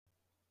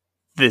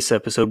This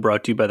episode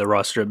brought to you by the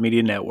Roster Up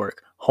Media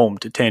Network, home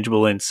to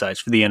tangible insights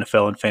for the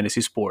NFL and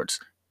fantasy sports.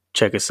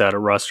 Check us out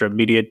at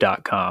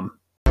rosterupmedia.com.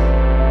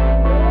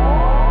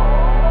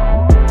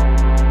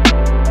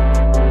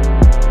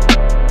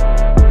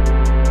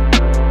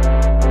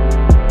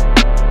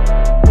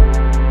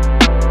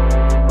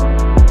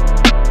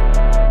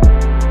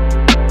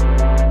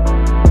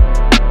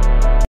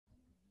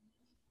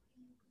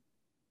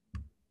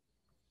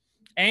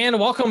 And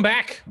welcome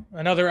back.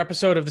 Another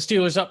episode of the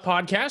Steelers Up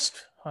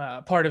podcast,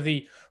 part of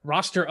the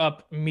Roster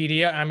Up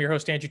Media. I'm your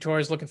host, Andrew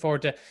Torres. Looking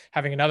forward to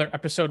having another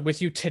episode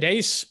with you.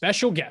 Today's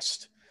special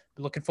guest.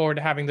 Looking forward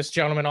to having this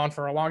gentleman on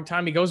for a long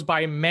time. He goes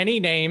by many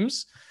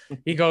names.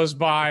 He goes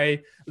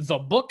by The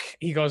Book.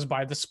 He goes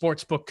by the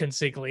Sportsbook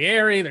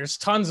Consigliere. There's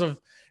tons of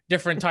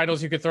different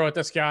titles you could throw at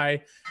this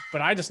guy,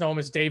 but I just know him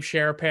as Dave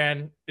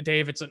Sharapan.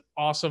 Dave, it's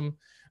awesome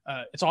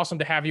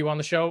to have you on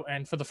the show,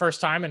 and for the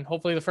first time, and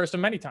hopefully the first of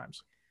many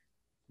times.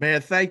 Man,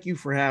 thank you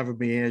for having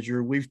me,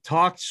 Andrew. We've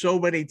talked so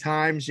many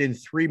times in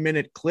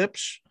 3-minute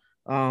clips,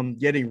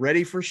 getting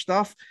ready for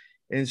stuff.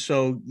 And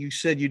so you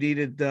said you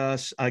needed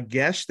a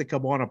guest to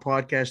come on a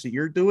podcast that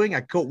you're doing. I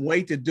couldn't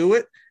wait to do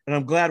it. And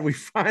I'm glad we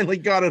finally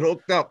got it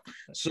hooked up.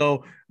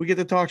 So we get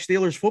to talk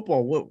Steelers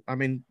football.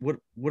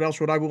 What else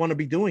would I want to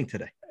be doing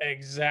today?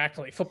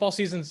 Exactly. Football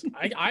season's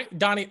Dave.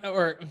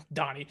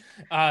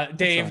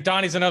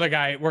 Donnie's another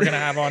guy we're going to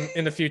have on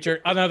in the future.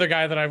 Another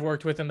guy that I've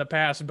worked with in the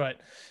past.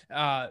 But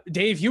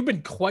Dave, you've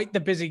been quite the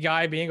busy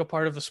guy being a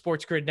part of the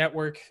Sports Grid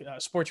Network,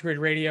 Sports Grid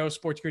Radio,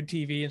 Sports Grid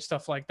TV, and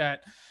stuff like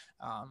that.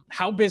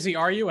 How busy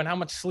are you, and how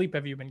much sleep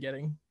have you been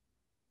getting?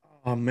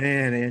 Oh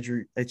man,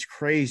 Andrew, it's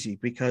crazy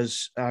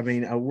because I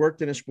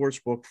worked in a sports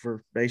book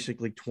for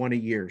basically 20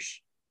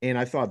 years, and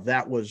I thought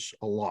that was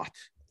a lot.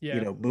 Yeah.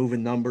 You know,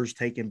 moving numbers,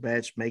 taking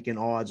bets, making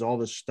odds, all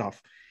this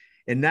stuff.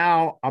 And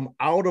now I'm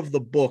out of the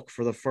book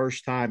for the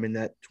first time in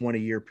that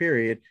 20-year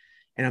period,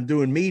 and I'm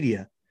doing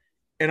media.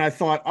 And I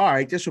thought, all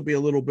right, this will be a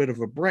little bit of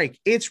a break.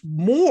 It's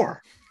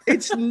more.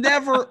 It's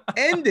never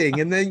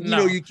ending. And then,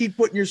 you keep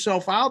putting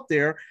yourself out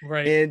there,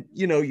 right? And,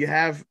 you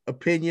have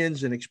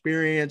opinions and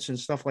experience and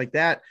stuff like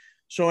that.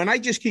 So, and I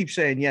just keep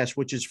saying yes,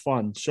 which is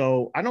fun.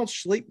 So I don't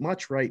sleep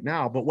much right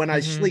now, but when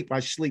I sleep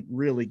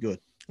really good.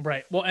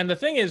 Right. Well, and the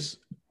thing is,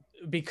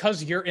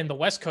 because you're in the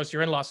West Coast,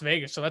 you're in Las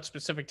Vegas. So that's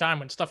specific time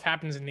when stuff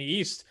happens in the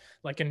East,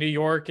 like in New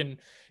York and,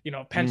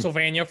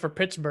 Pennsylvania for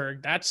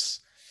Pittsburgh.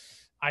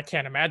 I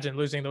can't imagine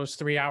losing those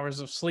 3 hours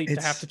of sleep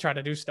to have to try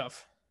to do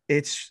stuff.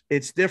 It's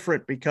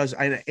different because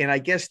I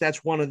guess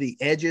that's one of the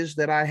edges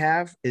that I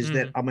have is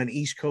that I'm an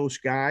East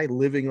Coast guy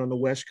living on the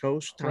West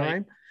Coast time.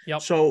 Right.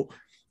 Yep. So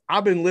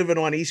I've been living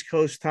on East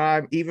Coast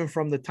time, even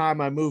from the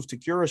time I moved to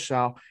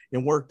Curacao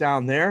and worked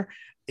down there.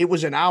 It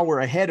was an hour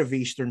ahead of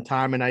Eastern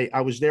time. And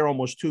I was there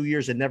almost 2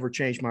 years and never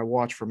changed my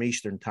watch from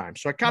Eastern time.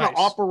 So I kind of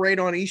operate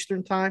on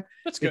Eastern time.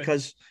 That's good.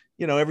 Because,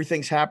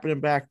 everything's happening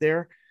back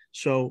there.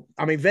 So,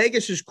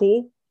 Vegas is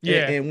cool.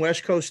 Yeah. And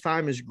West Coast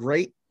time is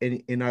great.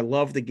 And I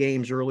love the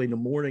games early in the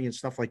morning and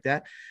stuff like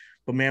that.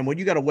 But man, when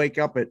you got to wake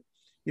up at,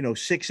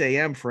 6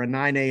 a.m. for a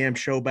 9 a.m.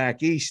 show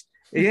back East,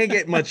 you ain't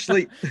getting much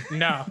sleep.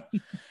 No.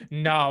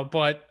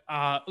 But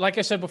like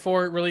I said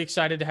before, really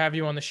excited to have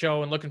you on the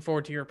show and looking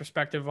forward to your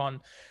perspective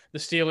on the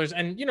Steelers.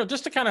 And,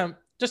 just to kind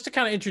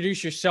of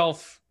introduce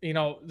yourself,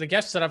 the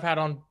guests that I've had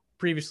on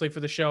previously for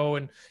the show,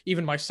 and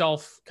even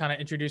myself kind of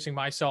introducing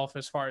myself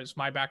as far as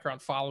my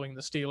background following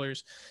the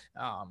Steelers.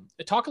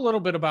 Talk a little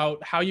bit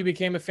about how you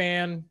became a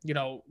fan.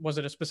 Was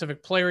it a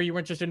specific player you were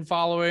interested in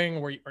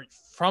following? Are you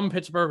from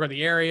Pittsburgh or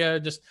the area?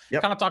 Just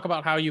kind of talk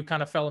about how you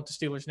kind of fell into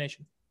Steelers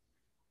Nation.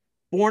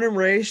 Born and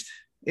raised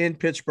in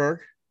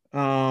Pittsburgh.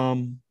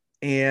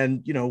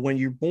 And when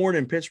you're born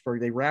in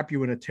Pittsburgh, they wrap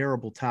you in a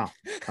terrible towel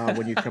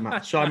when you come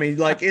out. So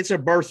it's a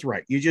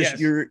birthright. You just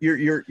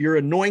you're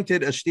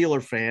anointed a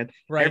Steeler fan.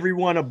 Right.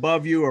 Everyone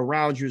above you,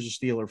 around you is a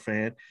Steeler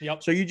fan.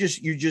 Yep. So you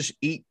just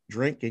eat,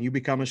 drink, and you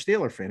become a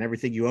Steeler fan.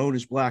 Everything you own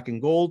is black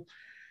and gold.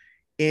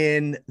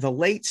 In the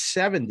late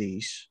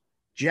 70s,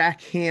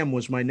 Jack Ham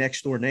was my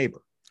next door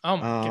neighbor. Oh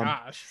my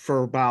gosh!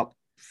 For about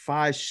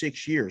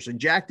 5-6 years, and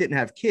Jack didn't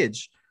have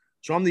kids,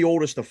 so I'm the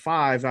oldest of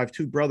 5. I have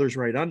 2 brothers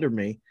right under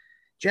me.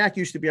 Jack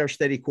used to be our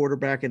steady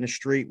quarterback in the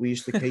street. He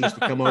used to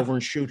come over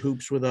and shoot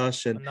hoops with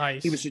us. And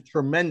nice. He was a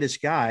tremendous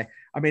guy.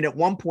 At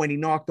one point he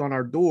knocked on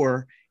our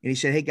door and he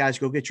said, "Hey guys,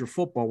 go get your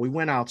football." We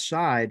went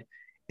outside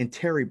and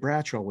Terry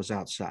Bradshaw was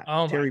outside.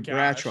 Oh Terry gosh.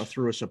 Bradshaw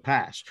threw us a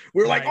pass.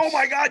 We were like, "Oh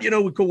my God,"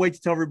 we couldn't wait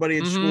to tell everybody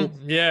at school.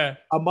 Yeah.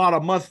 About a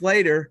month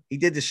later, he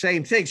did the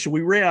same thing. So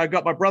we ran, I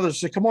got my brothers and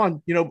said, "Come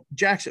on,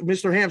 Jackson,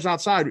 Mr. Ham's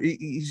outside.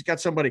 He's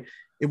got somebody."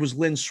 It was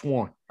Lynn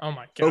Swan. Oh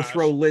my God. Go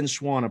throw Lynn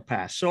Swan a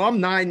pass. So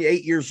I'm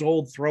 8 years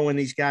old throwing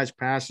these guys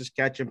passes,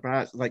 catching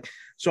passes.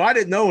 So I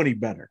didn't know any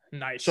better.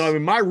 Nice. So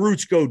my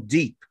roots go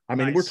deep.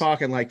 Nice. We're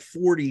talking like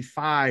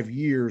 45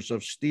 years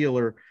of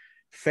Steeler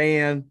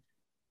fan.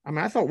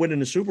 I thought winning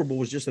the Super Bowl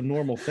was just a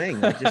normal thing,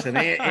 just an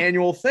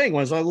annual thing. When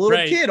I was a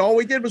little kid, all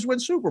we did was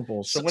win Super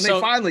Bowls. So when they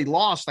finally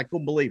lost, I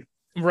couldn't believe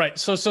it. Right.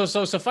 So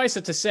suffice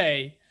it to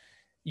say,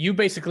 you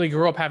basically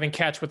grew up having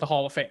catch with the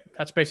Hall of Fame.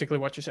 That's basically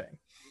what you're saying.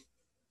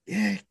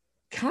 Yeah,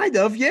 kind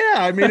of. Yeah.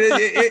 I mean,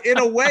 in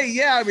a way,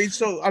 yeah.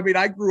 I mean,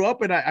 I grew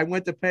up and I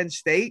went to Penn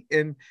State,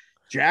 and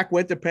Jack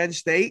went to Penn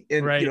State,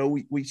 and, Right.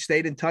 We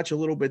stayed in touch a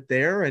little bit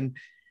there. And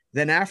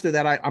then after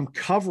that, I'm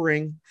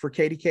covering for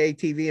KDK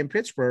TV in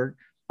Pittsburgh.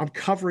 I'm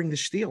covering the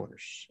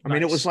Steelers. I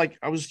mean, it was like,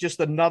 I was just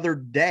another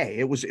day.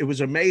 It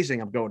was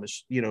amazing. I'm going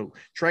to,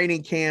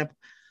 training camp,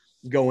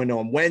 going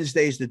on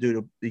Wednesdays to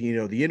do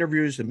the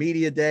interviews, the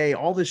media day,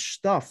 all this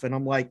stuff. And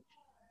I'm like,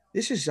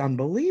 this is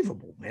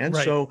unbelievable, man.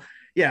 Right. So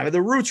yeah,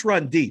 the roots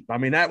run deep. I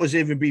mean, that was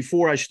even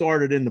before I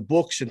started in the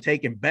books and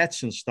taking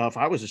bets and stuff.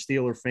 I was a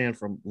Steeler fan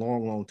from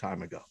long, long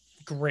time ago.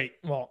 Great.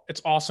 Well,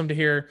 it's awesome to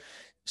hear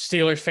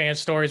Steelers fan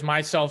stories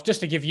myself.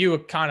 Just to give you a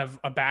kind of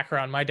a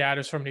background, my dad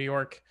is from New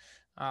York,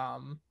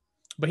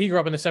 but he grew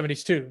up in the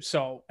 70s too.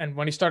 So, and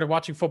when he started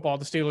watching football,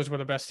 the Steelers were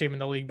the best team in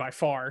the league by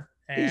far.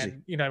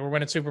 And, Easy. we're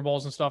winning Super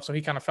Bowls and stuff. So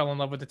he kind of fell in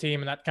love with the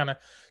team, and that kind of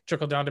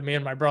trickled down to me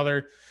and my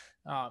brother.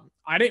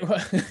 I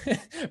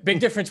didn't, big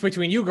difference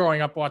between you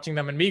growing up watching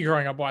them and me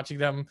growing up watching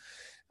them.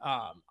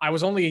 I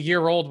was only a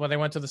year old when they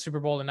went to the Super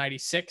Bowl in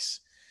 '96.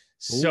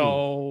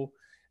 So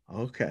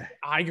okay.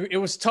 it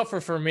was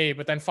tougher for me,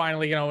 but then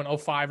finally, in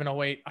 05 and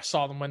 08, I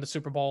saw them win the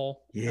Super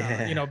Bowl.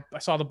 Yeah. I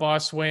saw the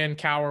Bus win,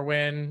 Cowher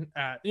win,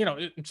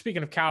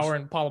 speaking of Cowher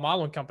and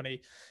Polamalu and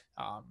company,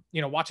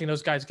 watching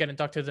those guys get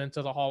inducted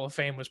into the Hall of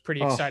Fame was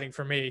pretty exciting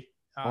for me.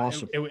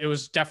 Awesome. It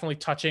was definitely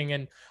touching.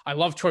 And I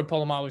love Troy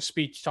Polamalu's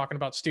speech talking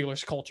about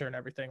Steelers culture and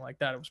everything like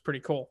that. It was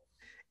pretty cool.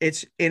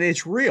 It's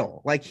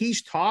real. Like,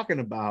 he's talking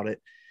about it,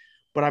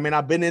 but I mean,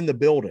 I've been in the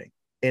building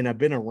and I've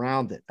been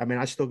around it. I mean,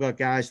 I still got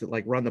guys that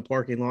like run the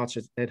parking lots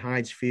at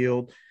Heinz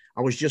Field.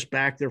 I was just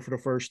back there for the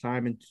first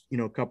time in,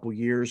 a couple of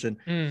years. And,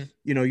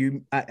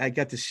 I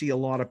got to see a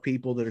lot of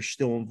people that are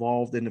still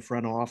involved in the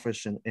front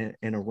office and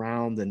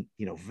around, and,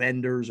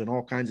 vendors and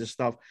all kinds of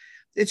stuff.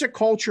 It's a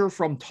culture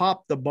from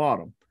top to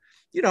bottom.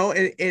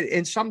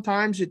 And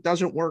sometimes it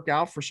doesn't work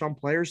out for some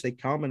players. They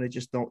come and it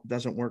just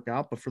doesn't work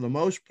out. But for the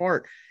most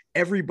part,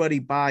 everybody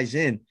buys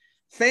in,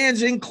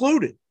 fans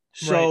included.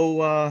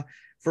 So right.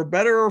 For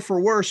better or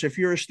for worse, if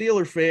you're a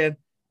Steeler fan,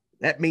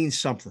 that means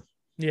something.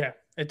 Yeah,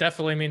 it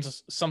definitely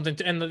means something.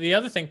 And the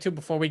other thing too,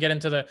 before we get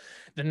into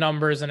the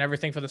numbers and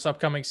everything for this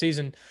upcoming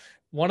season,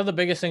 one of the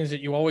biggest things that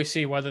you always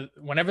see,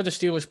 whenever the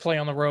Steelers play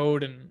on the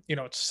road, and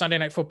it's a Sunday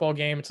night football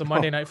game, it's a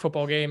Monday night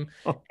football game,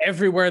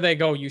 everywhere they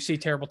go, you see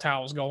terrible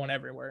towels going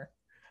everywhere.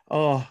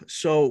 Oh,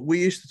 so we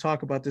used to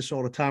talk about this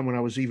all the time when I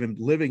was even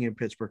living in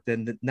Pittsburgh.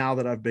 Then now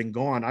that I've been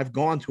gone, I've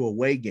gone to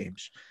away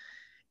games.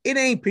 It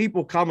ain't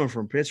people coming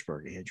from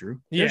Pittsburgh, Andrew.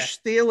 Yeah. There's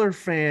Steeler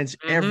fans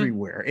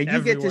everywhere. And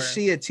you get to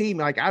see a team.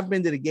 Like, I've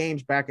been to the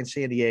games back in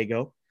San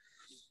Diego.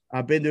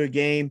 I've been to a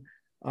game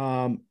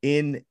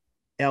in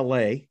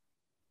LA.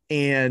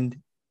 And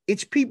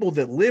it's people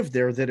that live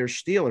there that are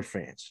Steeler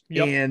fans.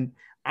 Yep. And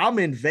I'm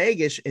in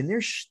Vegas, and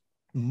there's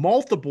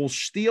multiple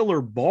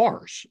Steeler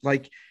bars,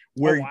 like,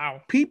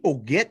 where people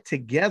get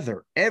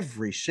together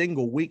every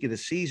single week of the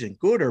season,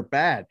 good or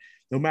bad,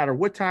 no matter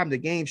what time the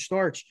game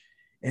starts.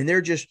 And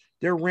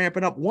they're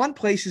ramping up. One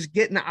place is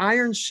getting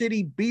Iron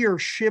City beer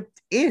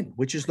shipped in,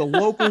 which is the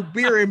local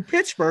beer in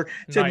Pittsburgh,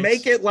 to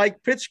make it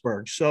like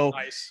Pittsburgh. So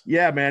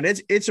yeah, man,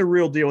 it's a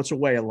real deal. It's a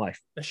way of life.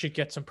 I should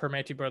get some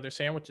Permetti Brothers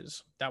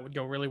sandwiches. That would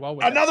go really well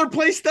with Another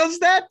place does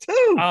that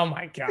too. Oh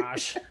my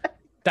gosh.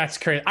 That's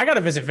crazy. I got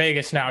to visit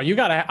Vegas now. You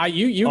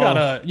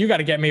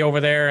gotta get me over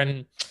there,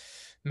 and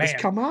man, just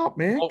come out,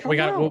 man. We're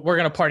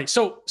going to party.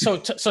 So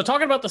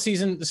talking about the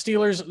season, the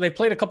Steelers, they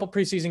played a couple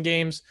preseason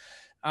games.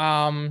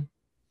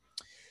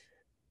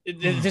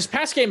 This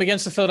past game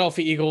against the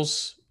Philadelphia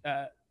Eagles,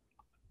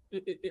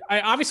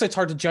 obviously it's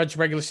hard to judge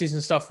regular season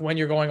stuff when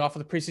you're going off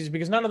of the preseason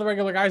because none of the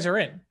regular guys are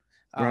in.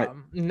 Right.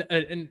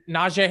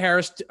 Najee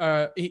Harris,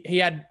 he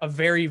had a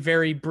very,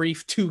 very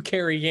brief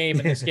 2-carry game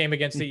in this game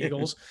against the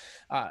Eagles.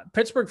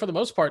 Pittsburgh, for the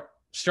most part,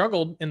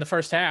 struggled in the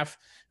first half,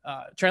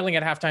 trailing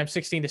at halftime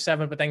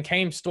 16-7, but then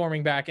came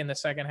storming back in the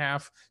second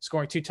half,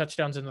 scoring 2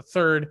 touchdowns in the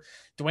third.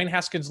 Dwayne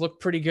Haskins looked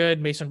pretty good.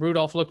 Mason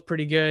Rudolph looked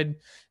pretty good.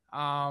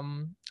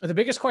 The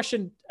biggest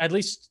question, at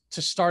least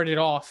to start it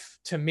off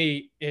to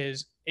me,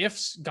 is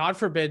if, God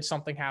forbid,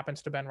 something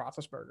happens to Ben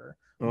Roethlisberger,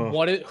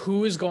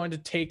 who is going to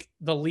take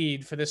the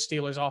lead for this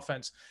Steelers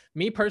offense?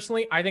 Me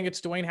personally, I think it's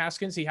Dwayne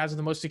Haskins. He has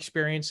the most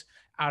experience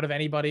out of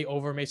anybody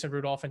over Mason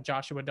Rudolph and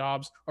Joshua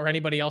Dobbs, or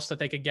anybody else that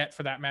they could get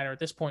for that matter at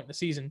this point in the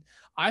season.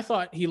 I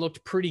thought he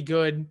looked pretty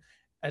good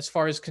as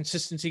far as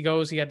consistency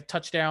goes. He had a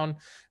touchdown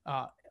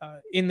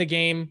in the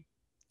game,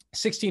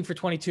 16 for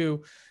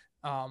 22.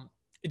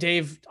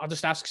 Dave, I'll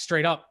just ask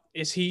straight up,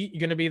 is he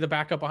going to be the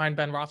backup behind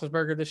Ben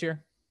Roethlisberger this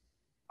year?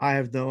 I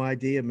have no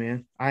idea,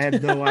 man. I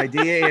have no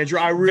idea, Andrew.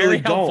 I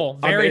really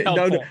don't. Very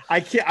helpful. No,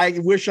 I can't. I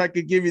wish I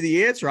could give you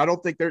the answer. I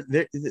don't think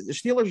the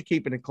Steelers are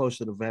keeping it close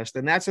to the vest,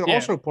 and that's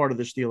also part of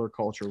the Steeler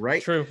culture,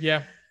 right? True.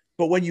 Yeah.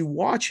 But when you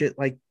watch it,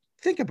 like,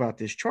 think about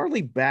this: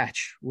 Charlie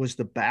Batch was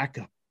the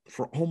backup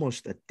for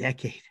almost a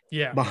decade.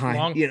 Yeah. Behind,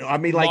 I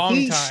mean, like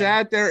he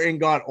sat there and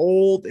got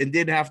old and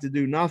didn't have to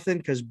do nothing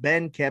because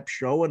Ben kept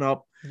showing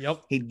up.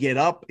 Yep. He'd get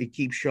up, he'd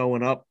keep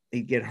showing up.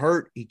 He'd get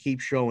hurt, he'd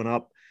keep showing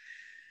up.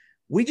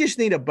 We just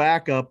need a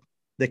backup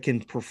that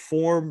can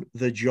perform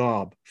the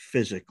job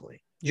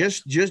physically.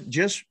 Just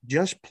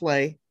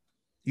play.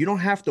 You don't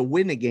have to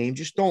win the game.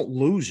 Just don't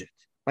lose it.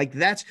 Like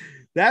that's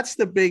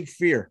the big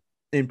fear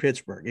in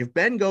Pittsburgh. If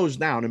Ben goes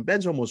down, and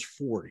Ben's almost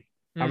 40,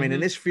 I mean,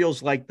 and this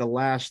feels like the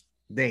last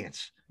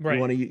dance. Right. You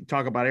want to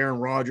talk about Aaron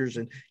Rodgers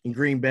and in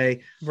Green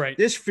Bay. Right.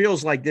 This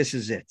feels like this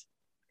is it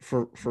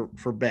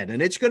for Ben.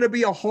 And it's going to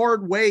be a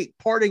hard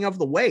parting of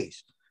the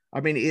ways. I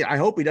mean, I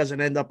hope he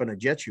doesn't end up in a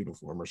Jets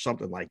uniform or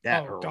something like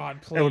that. Oh,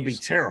 God, please. That would be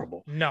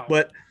terrible. No.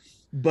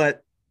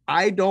 But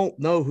I don't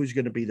know who's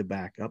going to be the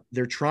backup.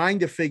 They're trying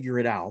to figure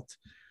it out.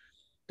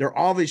 They're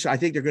obviously, I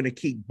think they're going to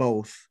keep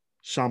both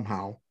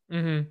somehow.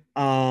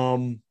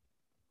 Mm-hmm.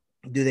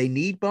 Do they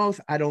need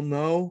both? I don't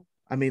know.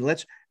 I mean,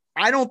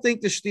 I don't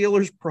think the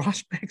Steelers'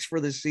 prospects for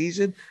the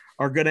season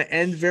are going to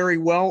end very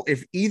well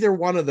if either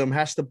one of them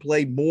has to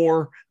play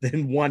more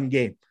than one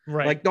game.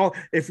 Right. Like,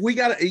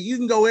 you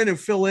can go in and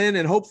fill in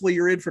and hopefully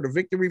you're in for the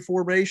victory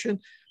formation.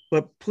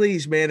 But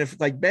please, man, if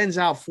like Ben's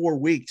out 4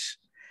 weeks,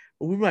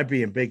 we might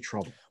be in big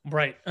trouble.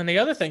 Right. And the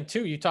other thing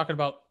too, you talking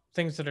about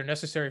things that are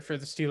necessary for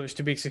the Steelers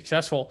to be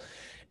successful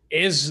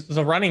is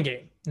the running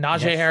game.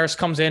 Najee Harris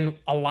comes in,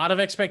 a lot of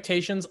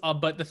expectations,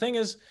 but the thing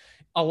is,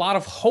 a lot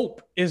of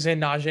hope is in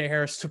Najee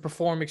Harris to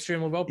perform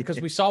extremely well because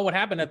we saw what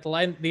happened at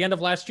the end of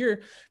last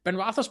year. Ben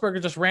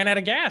Roethlisberger just ran out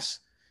of gas.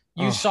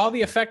 You saw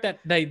the effect that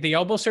the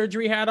elbow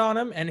surgery had on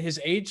him, and his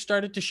age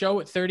started to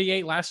show at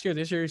 38 last year.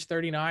 This year he's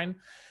 39.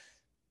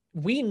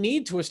 We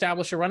need to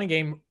establish a running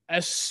game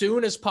as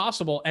soon as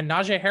possible. And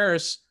Najee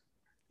Harris,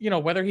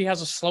 whether he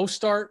has a slow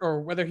start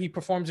or whether he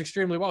performs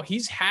extremely well,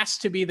 he has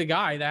to be the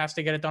guy that has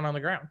to get it done on the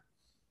ground.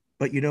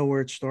 But you know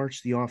where it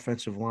starts? The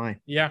offensive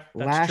line. Yeah,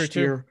 that's last true too.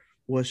 year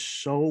was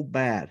so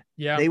bad.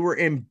 Yeah, they were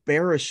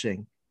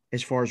embarrassing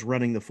as far as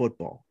running the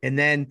football, and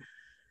they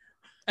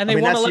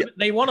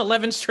won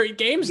 11 straight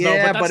games.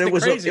 Yeah, though, but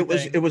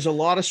it was a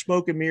lot of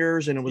smoke and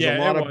mirrors, and it was a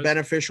lot of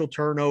beneficial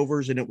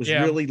turnovers, and it was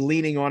really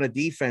leaning on a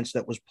defense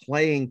that was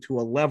playing to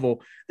a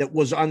level that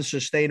was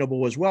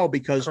unsustainable as well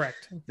because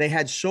they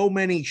had so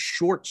many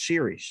short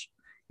series.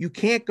 You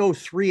can't go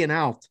 3 and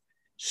out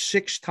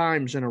 6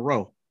 times in a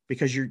row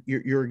because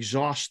you're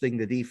exhausting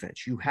the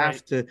defense. You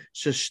have to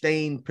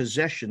sustain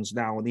possessions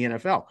now in the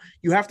NFL.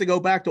 You have to go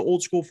back to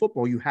old school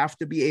football. You have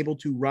to be able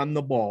to run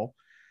the ball.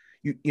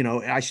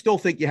 I still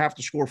think you have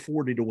to score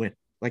 40 to win.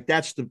 Like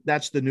that's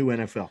the new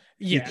NFL.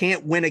 Yeah. You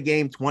can't win a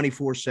game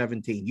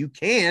 24-17. You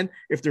can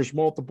if there's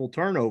multiple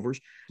turnovers,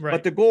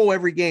 but the goal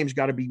every game's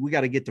got to be, we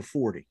got to get to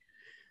 40.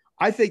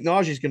 I think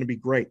Najee's going to be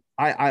great.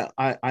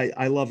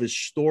 I love his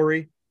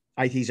story.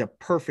 He's a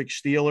perfect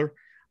Steeler.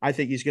 I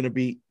think he's going to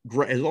be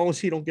great. As long as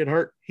he don't get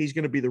hurt, he's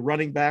going to be the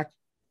running back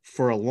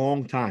for a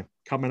long time.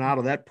 Coming out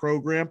of that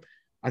program,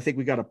 I think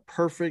we got a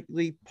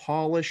perfectly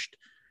polished,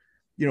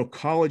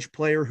 college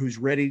player who's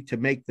ready to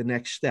make the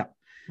next step.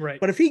 Right.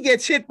 But if he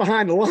gets hit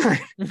behind the line,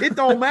 it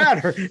don't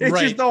matter. It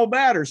just don't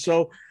matter.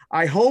 So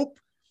I hope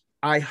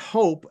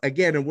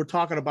again, and we're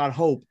talking about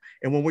hope.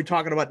 And when we're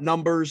talking about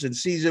numbers and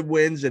season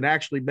wins and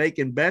actually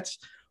making bets,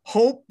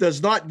 hope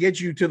does not get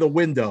you to the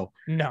window.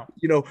 No.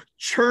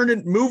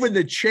 Moving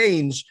the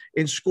chains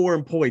and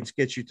scoring points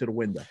gets you to the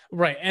window.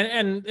 Right.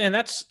 And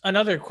that's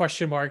another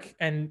question mark.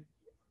 And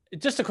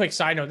just a quick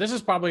side note, this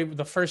is probably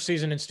the first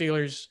season in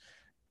Steelers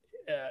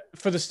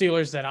for the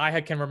Steelers that I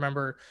can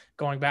remember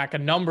going back a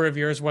number of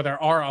years where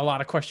there are a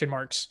lot of question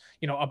marks,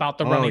 about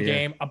the running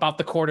game, about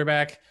the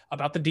quarterback,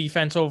 about the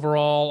defense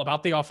overall,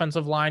 about the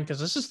offensive line. Cause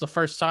this is the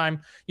first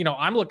time,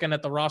 I'm looking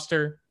at the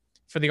roster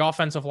for the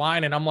offensive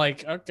line and I'm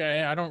like,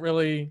 okay, I don't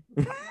really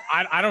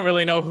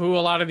know who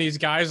a lot of these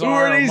guys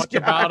are or much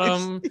about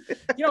them.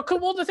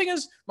 Well, the thing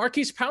is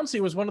Marquise Pouncey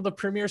was one of the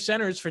premier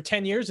centers for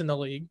 10 years in the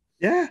league.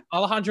 Yeah.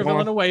 Alejandro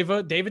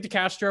Villanueva, David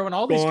DeCastro, and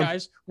all these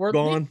guys were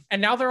gone.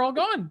 And now they're all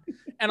gone.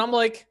 And I'm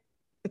like,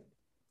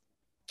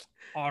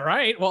 all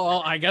right,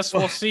 well, I guess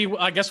we'll see.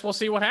 I guess we'll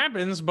see what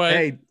happens. But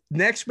hey,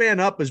 next man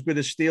up has been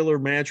a Steeler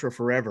mantra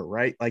forever,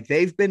 right? Like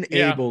they've been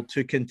able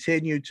to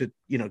continue to,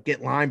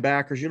 get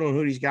linebackers. You don't know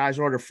who these guys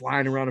are. They're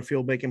flying around the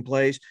field making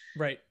plays.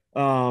 Right.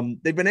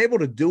 They've been able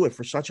to do it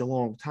for such a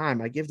long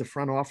time. I give the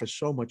front office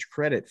so much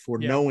credit for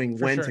knowing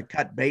when to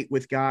cut bait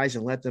with guys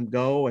and let them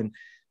go and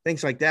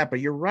things like that.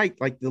 But you're right.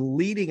 Like the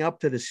leading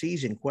up to the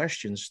season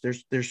questions,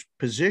 there's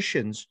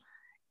positions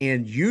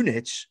and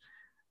units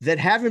that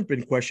haven't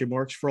been question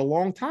marks for a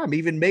long time,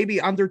 even maybe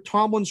under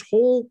Tomlin's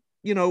whole,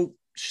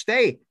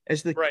 stay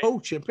as the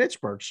coach in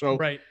Pittsburgh. So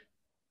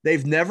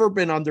they've never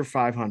been under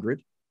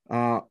 500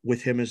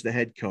 with him as the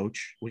head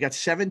coach. We got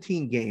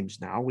 17 games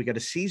now. We got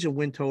a season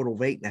win total of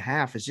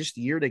 8.5. Is this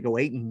the year they go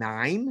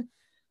 8-9?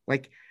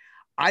 Like,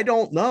 I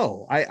don't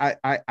know.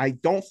 I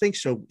don't think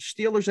so.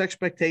 Steelers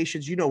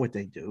expectations, you know what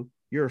they do.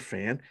 You're a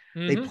fan.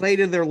 Mm-hmm. They play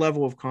to their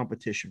level of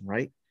competition,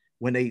 right?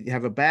 When they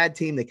have a bad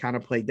team, they kind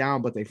of play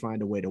down, but they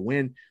find a way to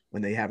win.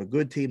 When they have a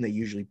good team, they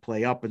usually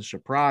play up and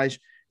surprise.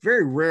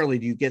 Very rarely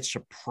do you get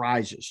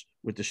surprises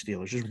with the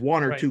Steelers. Just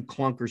one or two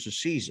clunkers a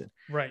season.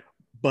 Right.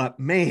 But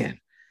man,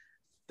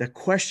 the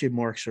question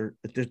marks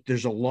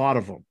there's a lot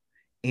of them.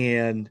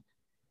 And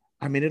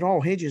I mean, it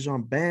all hinges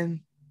on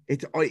Ben.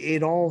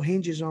 It all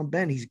hinges on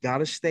Ben. He's got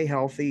to stay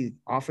healthy.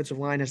 Offensive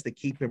line has to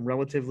keep him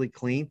relatively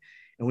clean.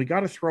 And we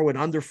got to throw it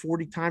under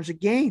 40 times a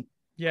game.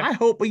 Yeah. I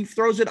hope he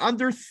throws it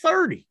under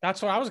 30.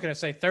 That's what I was going to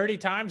say. 30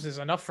 times is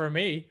enough for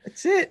me.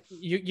 That's it.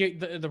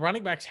 The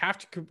running backs have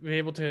to be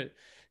able to,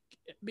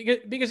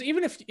 because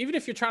even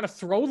if you're trying to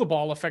throw the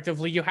ball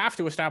effectively, you have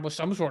to establish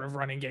some sort of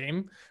running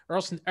game, or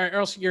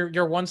else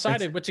you're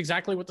one-sided, which is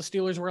exactly what the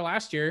Steelers were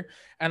last year.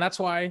 And that's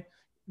why,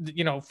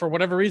 for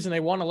whatever reason,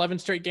 they won 11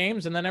 straight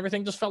games and then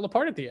everything just fell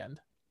apart at the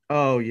end.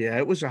 Oh yeah.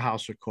 It was a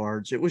house of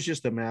cards. It was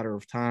just a matter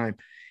of time.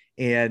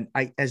 And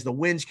as the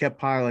wins kept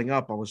piling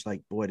up, I was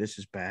like, boy, this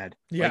is bad.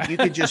 Yeah. Like you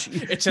could just,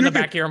 it's in the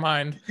back of your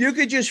mind. You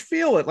could just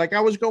feel it. Like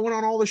I was going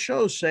on all the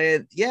shows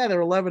saying, yeah,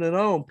 they're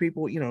 11-0. And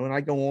people, and I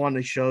go on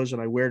the shows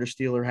and I wear the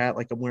Steeler hat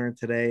like I'm wearing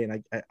today.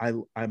 And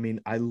I mean,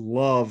 I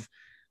love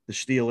the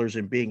Steelers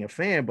and being a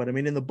fan, but I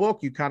mean, in the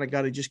book, you kind of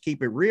got to just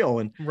keep it real.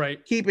 And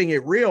keeping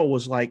it real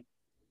was like,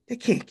 they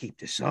can't keep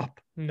this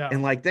up. No.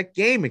 And like that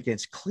game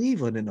against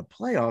Cleveland in the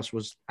playoffs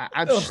was,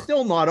 I'm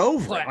still not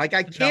over it. Like,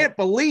 I can't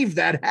believe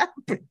that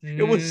happened.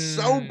 It was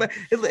so bad.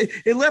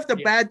 It left a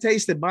bad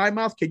taste in my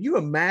mouth. Can you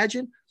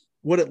imagine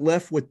what it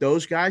left with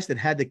those guys that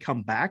had to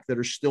come back that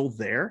are still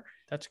there?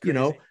 That's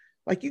crazy.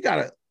 Like you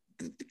got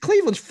to,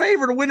 Cleveland's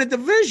favored to win a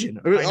division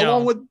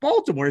along with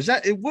Baltimore.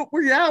 What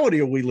reality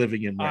are we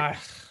living in right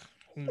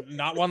now?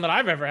 Not one that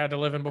I've ever had to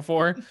live in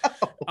before.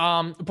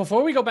 No.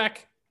 Before we go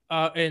back,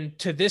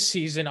 into this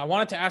season, I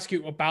wanted to ask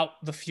you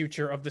about the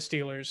future of the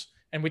Steelers.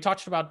 And we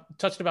touched about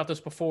this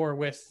before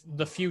with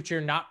the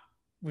future.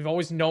 We've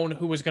always known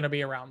who was going to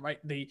be around, right?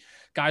 The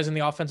guys in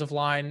the offensive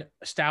line,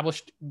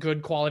 established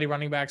good quality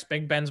running backs.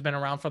 Big Ben's been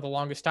around for the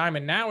longest time.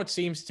 And now it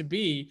seems to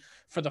be,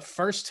 for the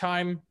first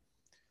time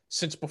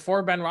since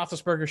before Ben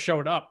Roethlisberger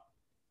showed up,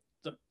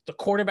 the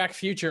quarterback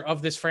future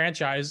of this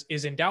franchise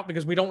is in doubt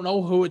because we don't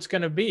know who it's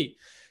going to be.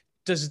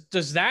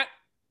 Does that,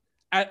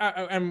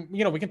 and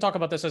we can talk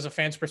about this as a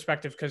fan's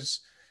perspective because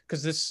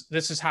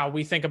this is how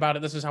we think about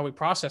it. This is how we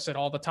process it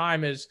all the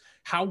time. Is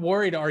how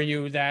worried are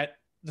you that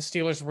the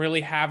Steelers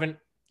really haven't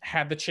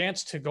had the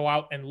chance to go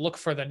out and look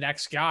for the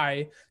next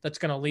guy that's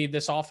going to lead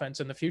this offense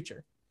in the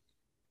future?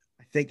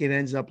 I think it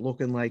ends up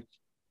looking like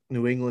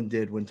New England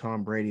did when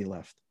Tom Brady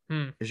left.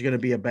 It's going to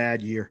be a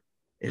bad year.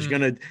 It's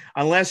going to,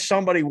 unless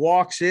somebody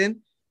walks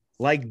in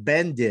like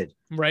Ben did,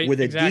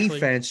 with a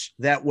defense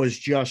that was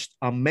just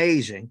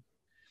amazing.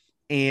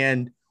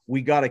 And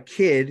we got a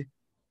kid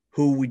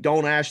who we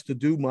don't ask to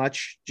do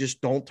much.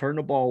 Just don't turn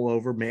the ball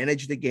over,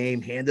 manage the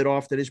game, hand it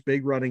off to this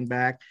big running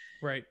back.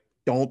 Right.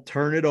 Don't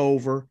turn it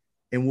over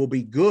and we'll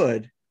be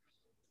good.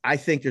 I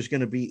think there's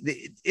going to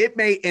be, it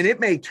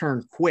may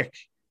turn quick.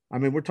 I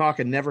mean, we're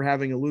talking never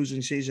having a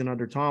losing season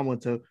under Tomlin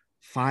to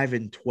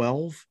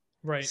 5-12,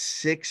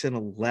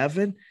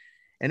 6-11.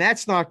 And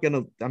that's not going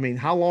to, I mean,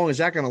 how long is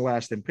that going to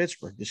last in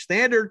Pittsburgh? The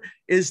standard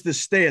is the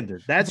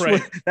standard. That's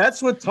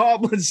what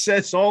Tomlin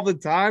says all the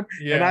time.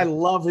 Yeah. And I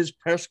love his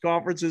press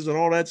conferences and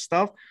all that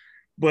stuff,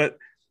 but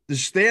the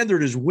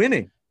standard is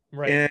winning.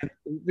 Right. And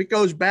if it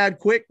goes bad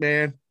quick,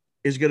 man,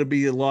 is going to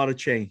be a lot of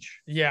change.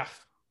 Yeah.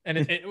 And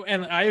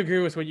and I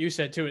agree with what you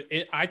said too.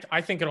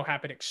 I think it'll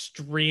happen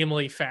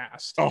extremely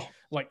fast. Oh,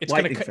 like it's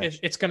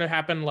going to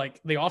happen. Like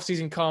the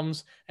offseason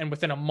comes and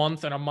within a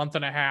month and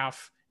a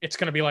half, it's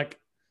going to be like,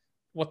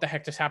 what the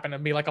heck just happened?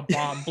 And be like a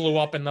bomb blew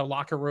up in the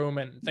locker room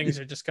and things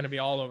are just going to be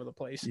all over the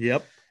place.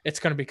 Yep. It's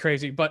going to be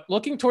crazy. But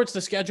looking towards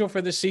the schedule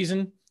for this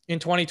season in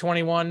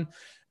 2021,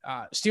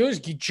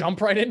 Steelers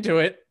jump right into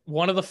it.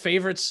 One of the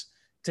favorites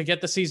to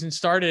get the season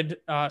started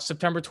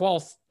September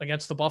 12th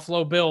against the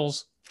Buffalo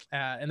Bills.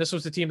 And this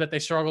was the team that they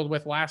struggled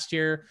with last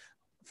year.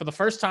 For the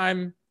first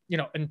time,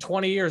 in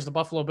 20 years, the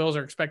Buffalo Bills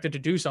are expected to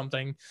do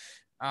something.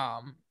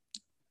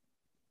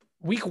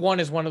 Week one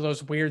is one of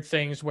those weird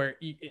things where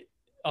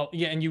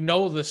and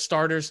the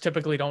starters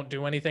typically don't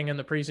do anything in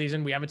the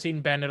preseason. We haven't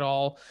seen Ben at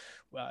all.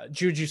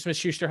 Juju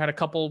Smith-Schuster had a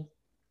couple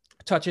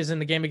touches in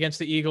the game against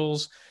the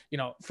Eagles.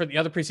 For the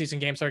other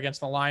preseason games, they're against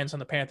the Lions and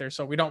the Panthers,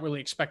 so we don't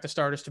really expect the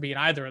starters to be in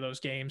either of those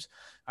games.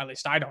 At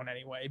least I don't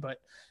anyway. But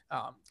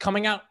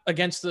coming out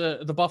against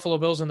the Buffalo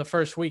Bills in the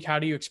first week, how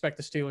do you expect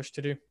the Steelers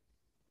to do?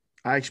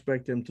 I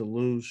expect them to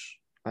lose.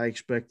 I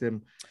expect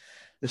them.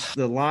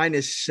 The line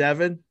is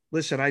 7.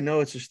 Listen, I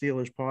know it's a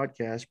Steelers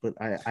podcast, but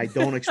I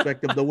don't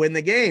expect them to win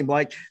the game.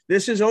 Like,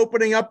 this is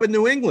opening up in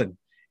New England.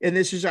 And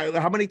this is,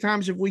 how many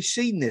times have we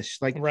seen this?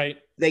 Like,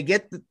 they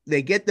get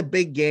the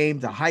big game.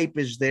 The hype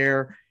is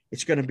there.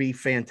 It's going to be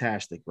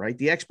fantastic, right?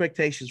 The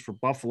expectations for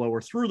Buffalo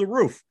are through the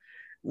roof.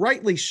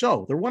 Rightly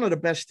so. They're one of the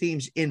best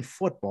teams in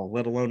football,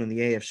 let alone in the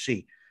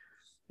AFC.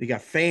 You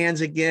got fans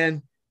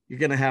again. You're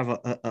going to have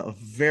a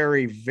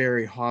very,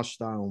 very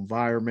hostile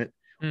environment.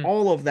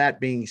 All of that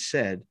being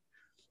said,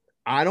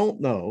 I don't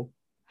know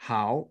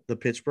how the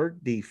Pittsburgh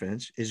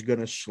defense is going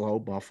to slow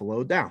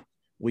Buffalo down.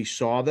 We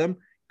saw them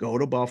go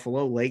to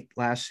Buffalo late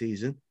last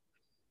season.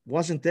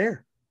 Wasn't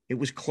there. It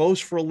was close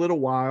for a little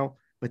while,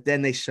 but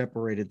then they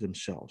separated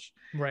themselves.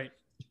 Right.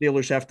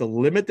 Steelers have to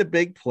limit the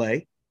big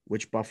play,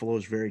 which Buffalo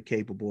is very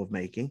capable of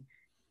making,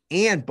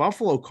 and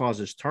Buffalo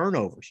causes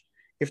turnovers.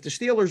 If the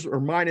Steelers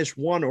are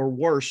 -1 or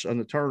worse on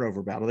the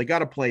turnover battle, they got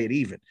to play it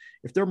even.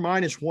 If they're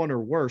 -1 or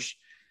worse,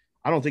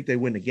 I don't think they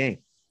win the game.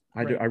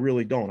 I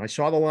really don't. I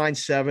saw the line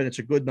 7. It's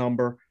a good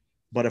number,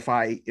 but if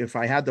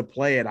I had to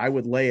play it, I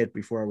would lay it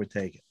before I would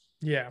take it.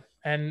 Yeah.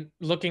 And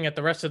looking at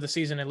the rest of the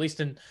season, at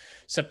least in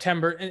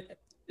September, and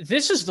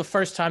this is the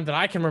first time that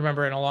I can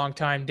remember in a long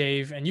time,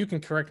 Dave, and you can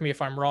correct me if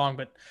I'm wrong,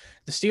 but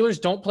the Steelers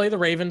don't play the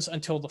Ravens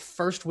until the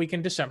first week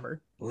in December.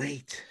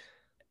 Late.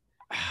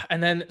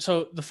 And then,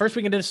 so the first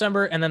week in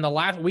December, and then the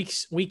last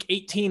week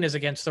 18 is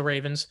against the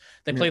Ravens.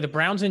 They play the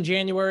Browns in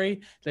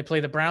January. They play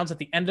the Browns at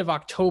the end of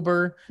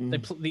October.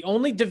 The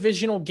only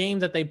divisional game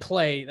that they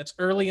play that's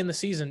early in the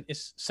season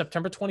is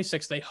September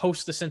 26th. They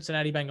host the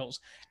Cincinnati Bengals.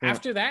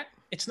 After that,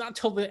 it's not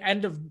till the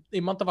end of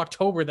the month of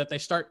October that they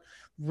start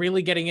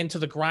really getting into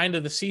the grind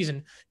of the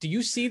season. Do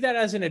you see that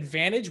as an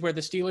advantage where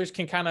the Steelers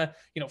can kind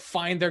of,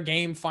 find their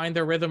game, find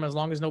their rhythm as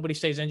long as nobody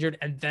stays injured,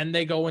 and then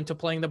they go into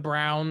playing the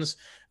Browns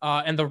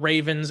and the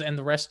Ravens and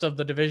the rest of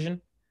the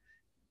division?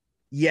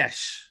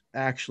 Yes,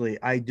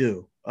 actually, I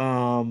do.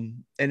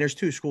 And there's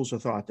two schools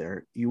of thought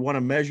there. You want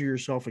to measure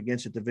yourself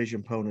against the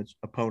division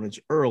opponents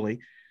early,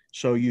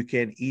 so you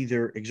can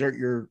either exert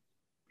your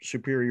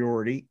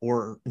superiority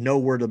or know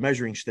where the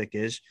measuring stick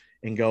is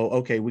and go,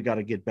 okay, we got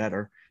to get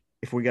better.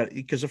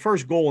 Because the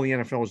first goal in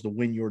the NFL is to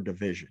win your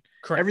division.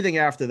 Correct. Everything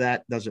after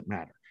that doesn't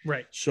matter.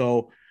 Right.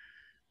 So,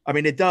 I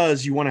mean, it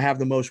does. You want to have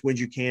the most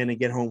wins you can and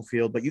get home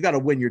field, but you got to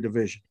win your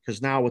division,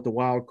 because now with the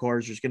wild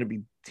cards, there's going to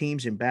be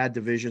teams in bad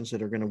divisions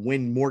that are going to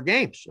win more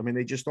games. I mean,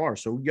 they just are.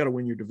 So you got to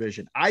win your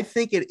division. I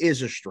think it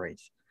is a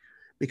strength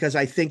because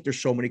I think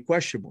there's so many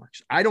question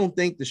marks. I don't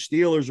think the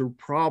Steelers are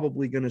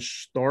probably going to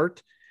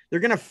start. They're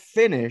going to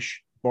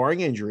finish,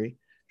 barring injury,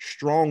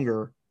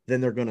 stronger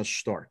than they're going to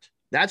start.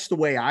 That's the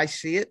way I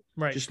see it.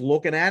 Right. Just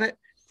looking at it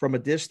from a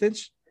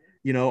distance.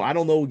 I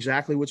don't know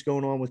exactly what's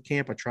going on with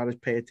camp. I try to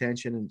pay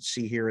attention and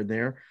see here and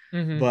there.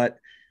 But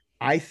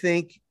I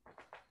think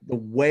the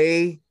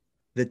way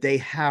that they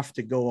have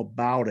to go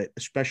about it,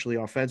 especially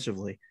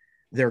offensively,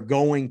 they're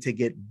going to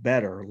get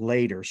better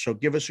later. So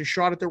give us a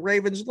shot at the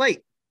Ravens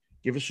late.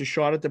 Give us a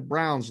shot at the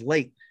Browns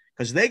late,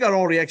 because they got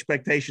all the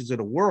expectations in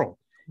the world.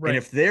 Right. And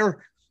if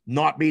they're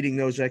not meeting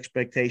those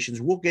expectations,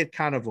 we'll get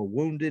kind of a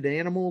wounded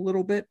animal a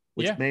little bit,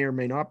 which may or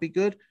may not be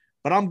good,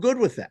 but I'm good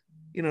with that.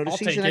 The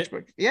season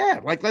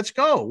let's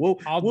go.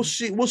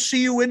 We'll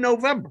see you in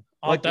November.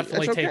 I'll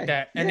definitely take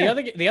that. And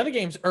the other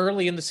games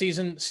early in the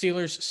season,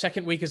 Steelers'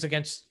 second week is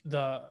against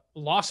the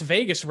Las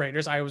Vegas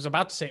Raiders. I was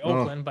about to say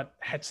Oakland, but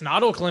it's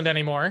not Oakland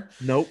anymore.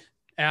 Nope.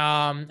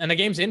 And the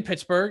game's in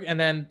Pittsburgh, and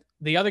then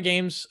the other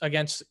games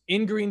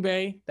in Green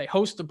Bay, they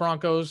host the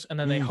Broncos, and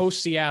then they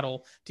host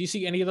Seattle. Do you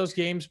see any of those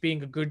games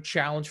being a good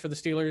challenge for the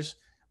Steelers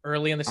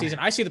early in the season?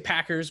 I see the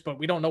Packers, but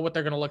we don't know what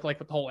they're going to look like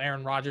with the whole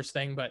Aaron Rodgers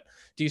thing. But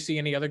do you see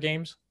any other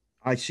games?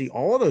 I see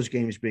all of those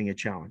games being a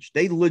challenge.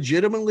 They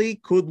legitimately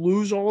could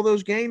lose all of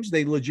those games.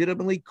 They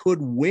legitimately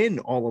could win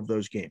all of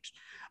those games.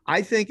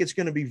 I think it's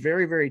going to be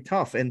very, very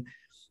tough. And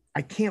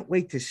I can't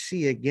wait to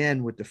see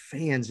again with the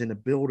fans in the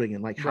building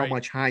and how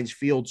much Heinz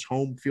Field's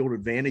home field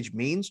advantage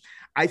means.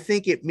 I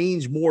think it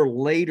means more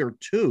later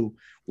too,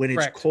 when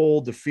it's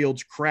cold, the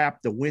field's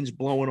crap, the wind's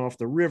blowing off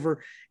the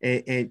river,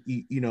 and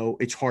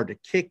it's hard to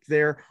kick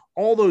there.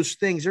 All those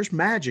things, there's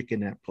magic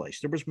in that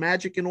place. There was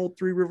magic in Old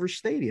Three Rivers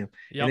Stadium,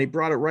 and they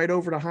brought it right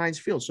over to Heinz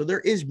Field. So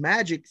there is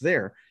magic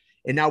there.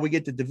 And now we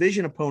get the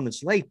division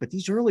opponents late, but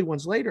these early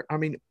ones later, I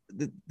mean,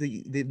 the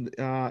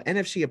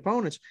NFC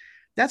opponents,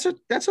 that's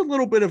a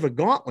little bit of a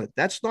gauntlet.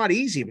 That's not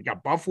easy. We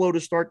got Buffalo to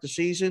start the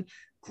season,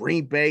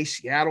 Green Bay,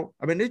 Seattle.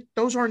 I mean,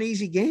 those aren't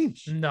easy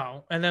games.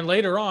 No. And then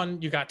later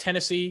on, you got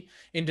Tennessee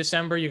in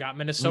December, you got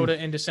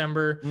Minnesota in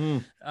December,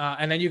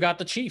 and then you got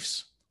the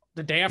Chiefs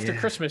the day after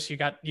Christmas. You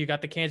got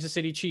the Kansas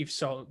City Chiefs.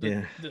 So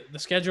the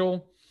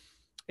schedule,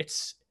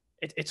 it's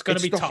going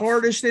to be tough. The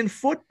hardest in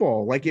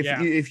football.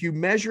 If you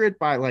measure it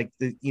by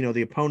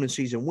the opponent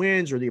season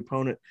wins or the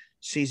opponent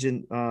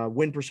season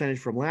win percentage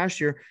from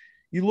last year,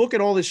 you look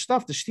at all this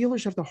stuff. The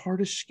Steelers have the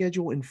hardest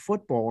schedule in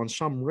football on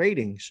some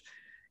ratings.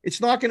 It's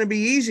not going to be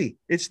easy.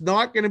 It's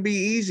not going to be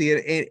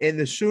easy. And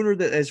the sooner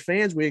that as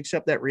fans we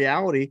accept that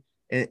reality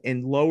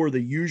and lower the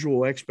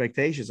usual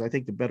expectations, I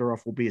think the better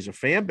off we'll be as a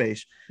fan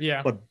base.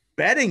 Yeah. But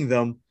betting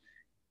them,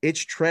 it's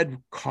tread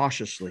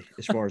cautiously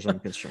as far as I'm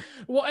concerned.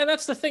 Well, and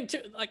that's the thing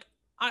too.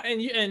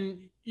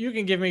 And you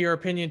can give me your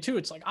opinion too.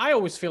 It's I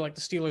always feel like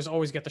the Steelers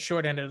always get the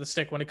short end of the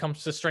stick when it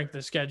comes to strength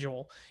of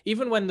schedule.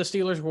 Even when the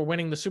Steelers were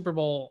winning the Super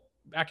Bowl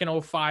back in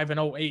 2005 and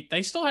 2008,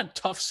 they still had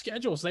tough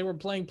schedules. They were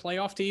playing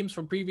playoff teams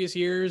from previous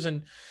years.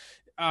 And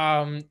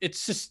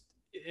it's just,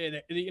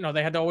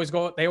 they had to always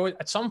go. They always,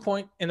 at some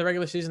point in the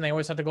regular season, they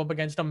always had to go up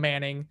against a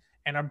Manning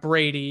and a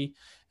Brady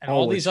and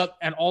Always.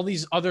 all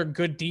these other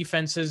good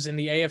defenses in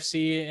the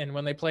AFC, and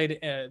when they played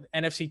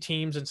NFC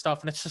teams and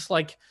stuff. And it's just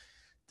like,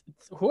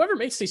 whoever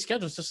makes these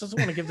schedules just doesn't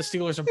want to give the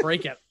Steelers a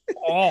break at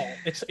all.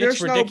 It's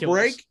ridiculous. No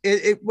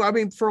break. I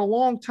mean, for a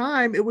long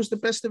time, it was the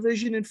best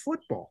division in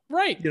football.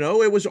 Right.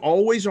 It was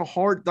always a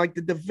hard, like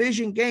the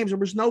division games. There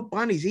was no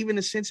bunnies, even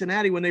in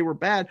Cincinnati when they were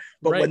bad.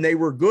 But when they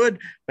were good,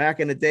 back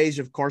in the days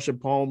of Carson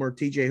Palmer,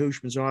 TJ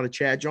Houshmandzadeh,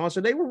 Chad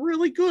Johnson, they were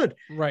really good.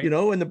 Right.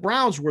 And the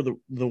Browns were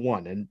the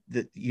one. And,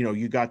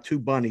 you got two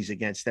bunnies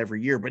against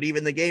every year. But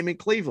even the game in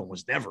Cleveland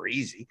was never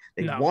easy.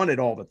 They won it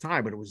all the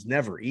time, but it was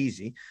never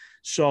easy.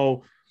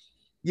 So,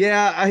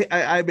 yeah,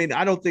 I mean,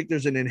 I don't think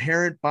there's an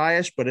inherent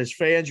bias, but as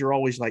fans, you're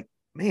always like,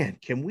 man,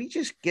 can we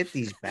just get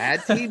these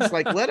bad teams?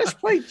 Like, let us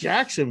play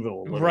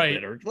Jacksonville a little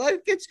bit, or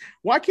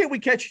why can't we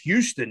catch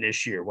Houston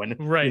this year when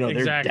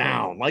they're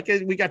down? Like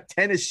we got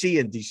Tennessee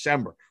in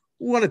December.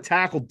 We want to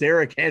tackle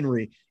Derrick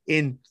Henry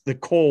in the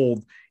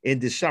cold in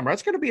December.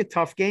 That's going to be a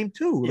tough game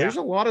too. Yeah. There's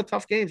a lot of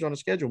tough games on the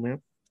schedule,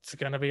 man. It's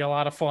going to be a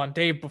lot of fun.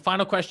 Dave,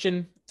 final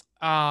question.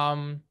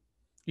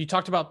 You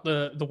talked about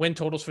the win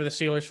totals for the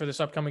Steelers for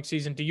this upcoming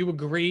season. Do you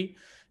agree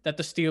that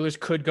the Steelers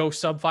could go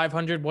sub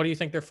 500? What do you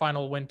think their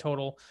final win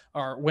total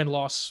or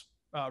win-loss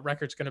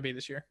record is going to be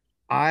this year?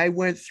 I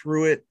went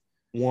through it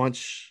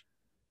once.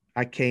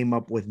 I came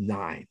up with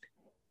 9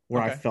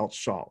 where I felt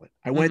solid.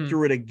 I went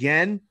through it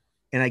again,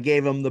 and I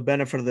gave them the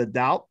benefit of the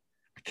doubt.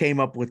 I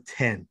came up with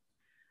 10.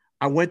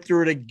 I went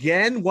through it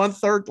again,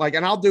 1/3,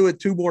 and I'll do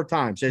it 2 more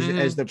times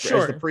as the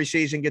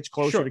preseason gets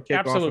closer to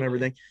kickoff and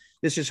everything.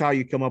 This is how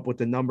you come up with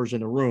the numbers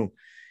in the room.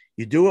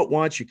 You do it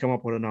once, you come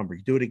up with a number.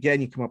 You do it again,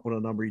 you come up with a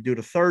number. You do it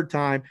a 3rd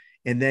time,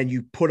 and then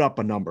you put up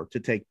a number to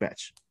take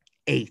bets.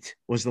 8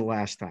 was the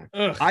last time.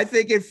 Ugh. I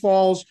think it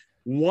falls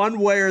one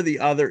way or the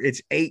other.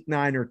 It's 8,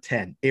 9, or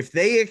 10. If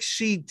they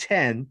exceed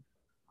 10,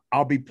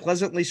 I'll be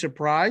pleasantly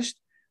surprised,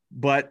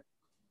 but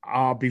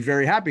I'll be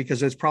very happy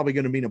because it's probably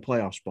going to mean a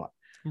playoff spot.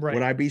 Right.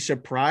 Would I be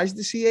surprised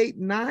to see 8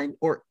 and 9?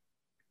 Or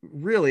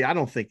really, I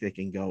don't think they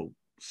can go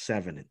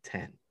 7 and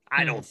 10.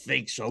 I don't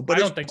think so. But I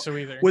don't think so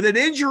either. With an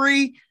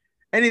injury,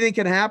 anything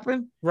can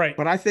happen. Right.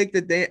 But I think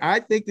the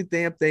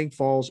damn thing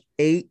falls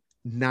 8,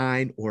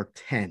 9, or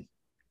 10.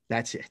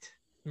 That's it.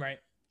 Right.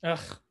 Ugh.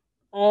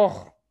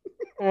 Oh.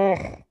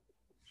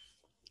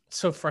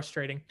 So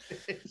frustrating.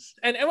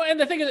 And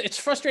the thing is, it's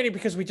frustrating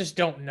because we just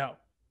don't know.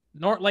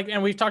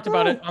 And we've talked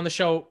about it on the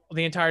show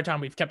the entire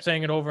time. We've kept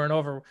saying it over and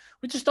over.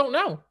 We just don't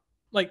know.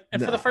 For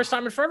the first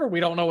time in forever, we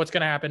don't know what's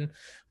going to happen.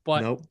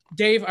 But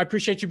Dave, I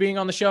appreciate you being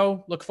on the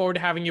show. Look forward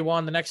to having you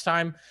on the next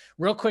time.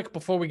 Real quick,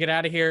 before we get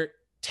out of here,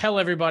 tell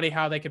everybody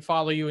how they can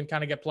follow you and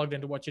kind of get plugged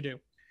into what you do.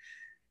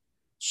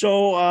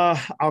 So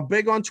I'm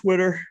big on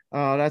Twitter.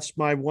 That's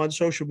my one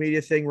social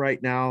media thing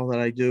right now that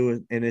I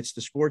do. And it's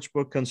the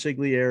Sportsbook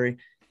Consigliere.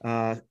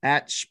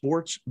 At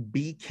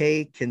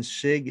SportsBK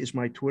Consig is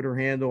my Twitter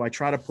handle. I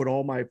try to put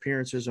all my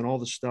appearances and all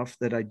the stuff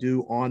that I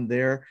do on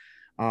there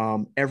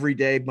every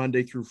day,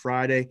 Monday through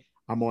Friday.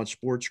 I'm on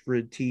Sports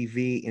Grid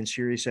TV and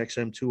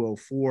SiriusXM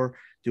 204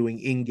 doing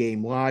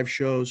in-game live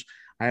shows.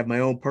 I have my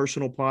own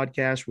personal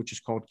podcast, which is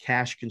called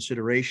Cash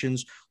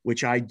Considerations,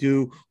 which I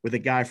do with a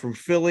guy from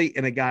Philly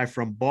and a guy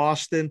from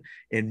Boston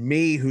and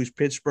me, who's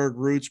Pittsburgh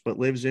roots but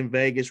lives in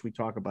Vegas. We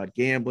talk about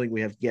gambling. We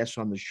have guests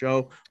on the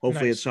show.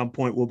 Hopefully at some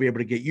point we'll be able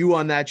to get you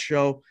on that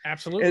show.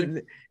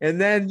 Absolutely.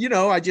 And then,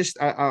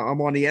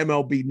 I'm on the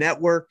MLB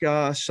Network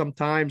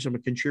sometimes. I'm a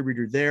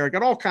contributor there. I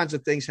got all kinds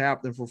of things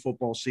happening for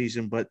football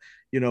season, but,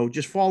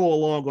 just follow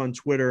along on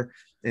Twitter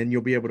and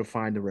you'll be able to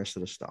find the rest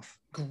of the stuff.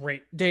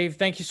 Great. Dave,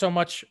 thank you so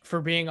much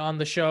for being on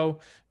the show.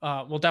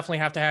 We'll definitely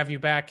have to have you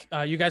back.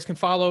 You guys can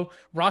follow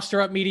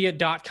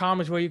rosterupmedia.com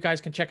is where you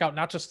guys can check out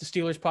not just the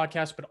Steelers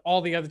podcast, but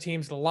all the other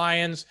teams, the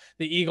Lions,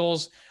 the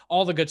Eagles,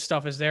 all the good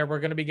stuff is there. We're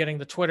going to be getting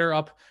the Twitter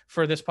up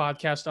for this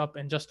podcast up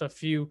in just a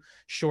few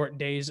short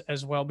days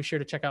as well. Be sure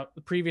to check out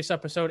the previous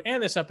episode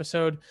and this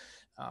episode.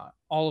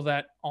 All of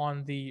that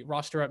on the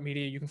Roster Up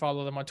Media. You can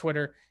follow them on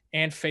Twitter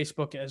and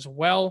Facebook as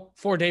well.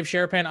 For Dave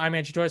Sharapan, I'm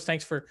Andrew Torres.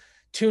 Thanks for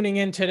tuning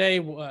in today.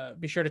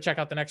 Be sure to check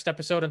out the next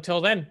episode. Until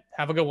then,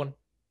 have a good one.